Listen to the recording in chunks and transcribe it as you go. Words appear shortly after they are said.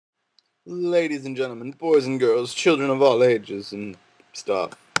Ladies and gentlemen, boys and girls, children of all ages and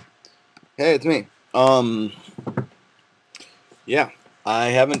stuff. Hey, it's me. Yeah, I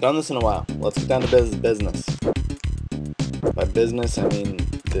haven't done this in a while. Let's get down to business. By business, I mean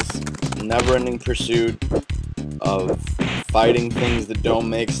this never-ending pursuit of fighting things that don't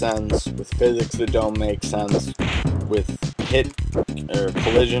make sense, with physics that don't make sense, with hit or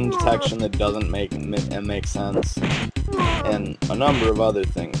collision detection that doesn't make sense, and a number of other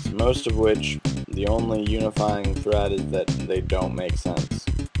things, most of which the only unifying thread is that they don't make sense.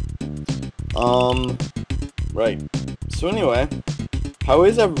 Right. So anyway, how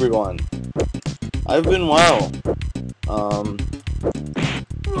is everyone? I've been well.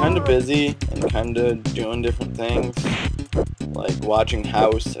 Kinda busy and kinda doing different things, like watching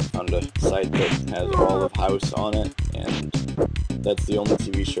House. I found a site that has all of House on it, and that's the only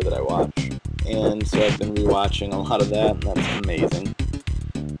TV show that I watch. And so I've been rewatching a lot of that, and that's amazing.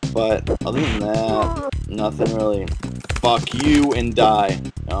 But other than that, nothing really. Fuck you and die.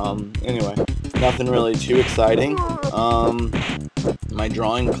 Anyway, nothing really too exciting. My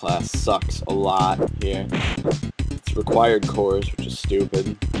drawing class sucks a lot here. It's required course, which is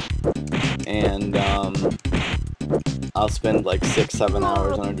stupid. And, I'll spend like 6-7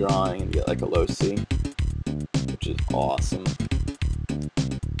 hours on a drawing and get like a low C, which is awesome.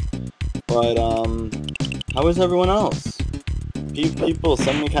 But, how is everyone else? People,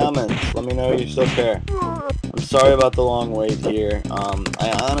 send me comments. Let me know you still care. I'm sorry about the long wait here.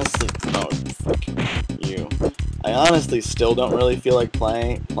 I honestly... Oh, fuck you. I honestly still don't really feel like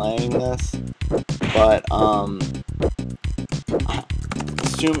playing this. But,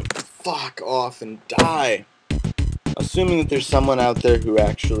 fuck off and die. Assuming that there's someone out there who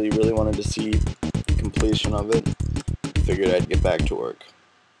actually really wanted to see the completion of it, figured I'd get back to work.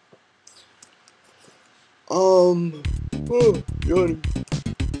 Oh, yawning.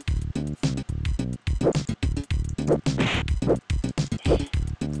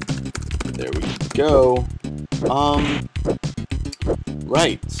 There we go.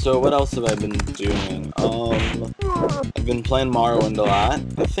 Right, so what else have I been doing? I've been playing Morrowind a lot.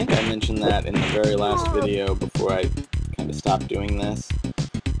 I think I mentioned that in the very last video before I kind of stopped doing this.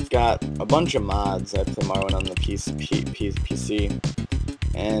 It's got a bunch of mods. I play Morrowind on the PC.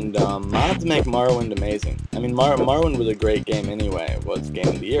 And mods make Morrowind amazing. I mean, Morrowind was a great game anyway. It was Game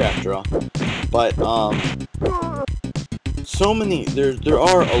of the Year after all. But, there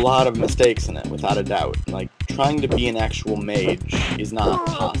are a lot of mistakes in it, without a doubt. Like, trying to be an actual mage is not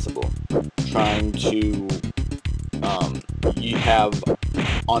possible. Trying to, you have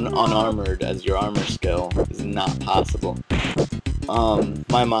unarmored as your armor skill is not possible.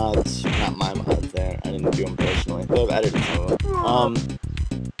 My mods, not my mods there, I didn't do them personally, but I've edited some of them.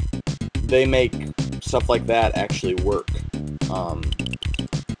 They make stuff like that actually work.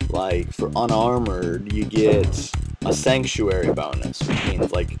 Like, for unarmored, you get a sanctuary bonus, which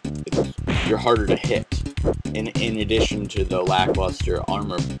means, like, you're harder to hit, in addition to the lackluster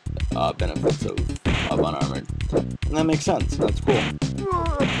armor benefits of unarmored. And that makes sense, and that's cool.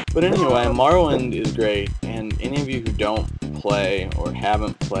 But anyway, Morrowind is great, and any of you who don't play or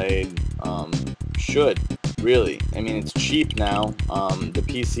haven't played should, really. I mean, it's cheap now. The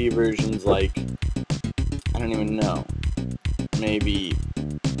PC version's like, I don't even know, maybe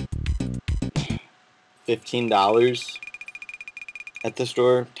 $15 at the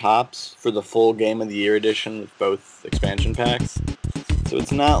store, tops, for the full Game of the Year edition with both expansion packs. So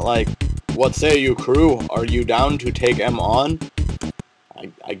it's not like, what say you, crew? Are you down to take M on?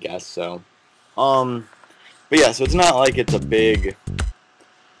 I guess so. But yeah, so it's not like it's a big,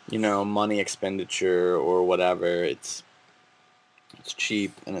 money expenditure or whatever. It's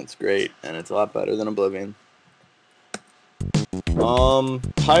cheap, and it's great, and it's a lot better than Oblivion.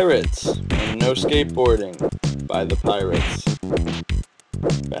 Pirates, and no skateboarding by the pirates.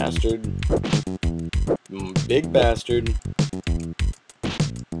 Bastard. Big bastard.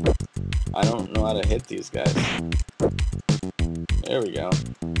 I don't know how to hit these guys. There we go.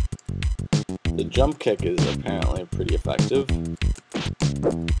 The jump kick is apparently pretty effective.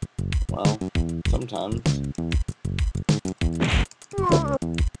 Well, sometimes.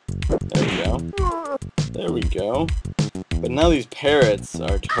 There we go. There we go. But now these parrots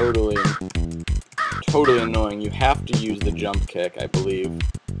are totally annoying. You have to use the jump kick, I believe.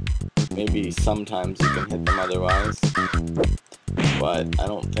 Maybe sometimes you can hit them otherwise. But I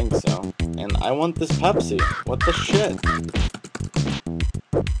don't think so. And I want this Pepsi. What the shit?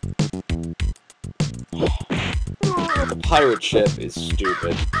 The pirate ship is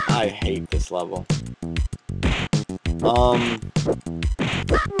stupid. I hate this level.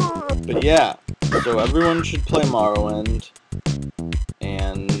 But yeah, so everyone should play Morrowind,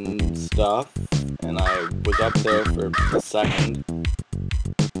 and stuff, and I was up there for a second.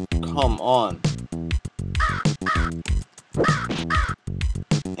 Come on.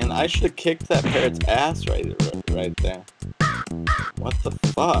 And I should have kicked that parrot's ass right there. What the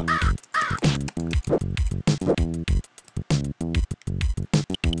fuck?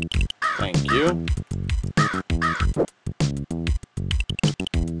 Thank you.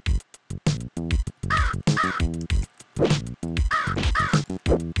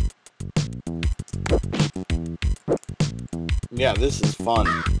 Yeah, this is fun.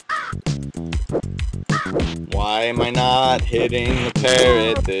 Why am I not hitting the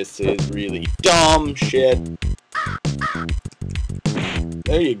parrot? This is really dumb shit.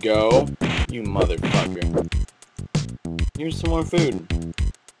 There you go, you motherfucker. Here's some more food.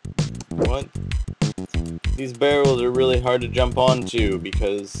 What? These barrels are really hard to jump onto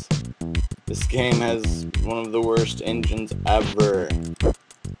because this game has one of the worst engines ever.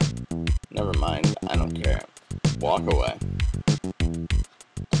 Never mind, I don't care. Walk away.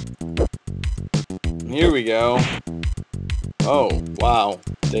 Here we go. Oh, wow.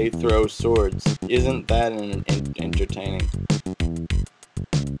 They throw swords. Isn't that entertaining?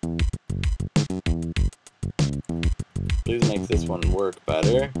 Please make this one work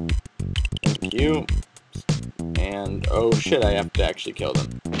better. Thank you. And, oh shit, I have to actually kill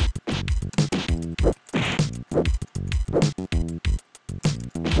them.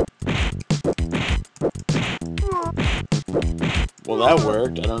 Well, that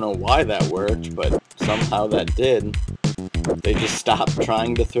worked. I don't know why that worked, but somehow that did. They just stopped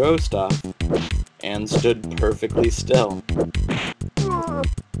trying to throw stuff and stood perfectly still.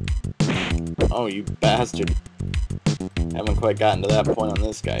 Oh, you bastard. Haven't quite gotten to that point on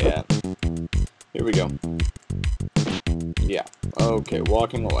this guy yet. Here we go. Yeah. Okay,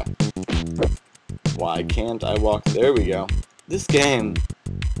 walking away. Why can't I walk? There we go. This game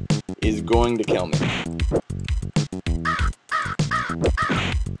is going to kill me.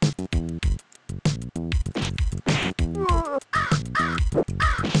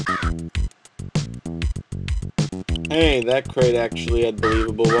 Hey, that crate actually had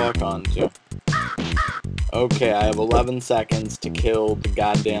believable walk-on too. Okay, I have 11 seconds to kill the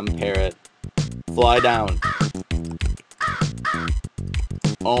goddamn parrot. Fly down.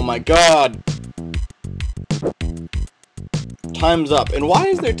 Oh my god! Time's up. And why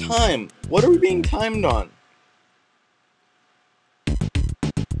is there time? What are we being timed on?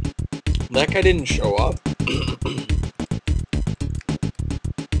 That guy didn't show up.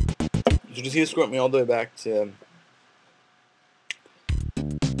 Did you see escort me all the way back to...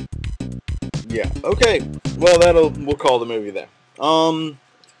 Yeah, okay. Well, we'll call the movie there.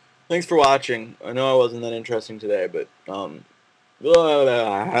 Thanks for watching. I know I wasn't that interesting today, but, and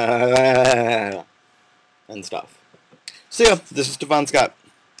stuff. So yeah, this is Stefan Scott.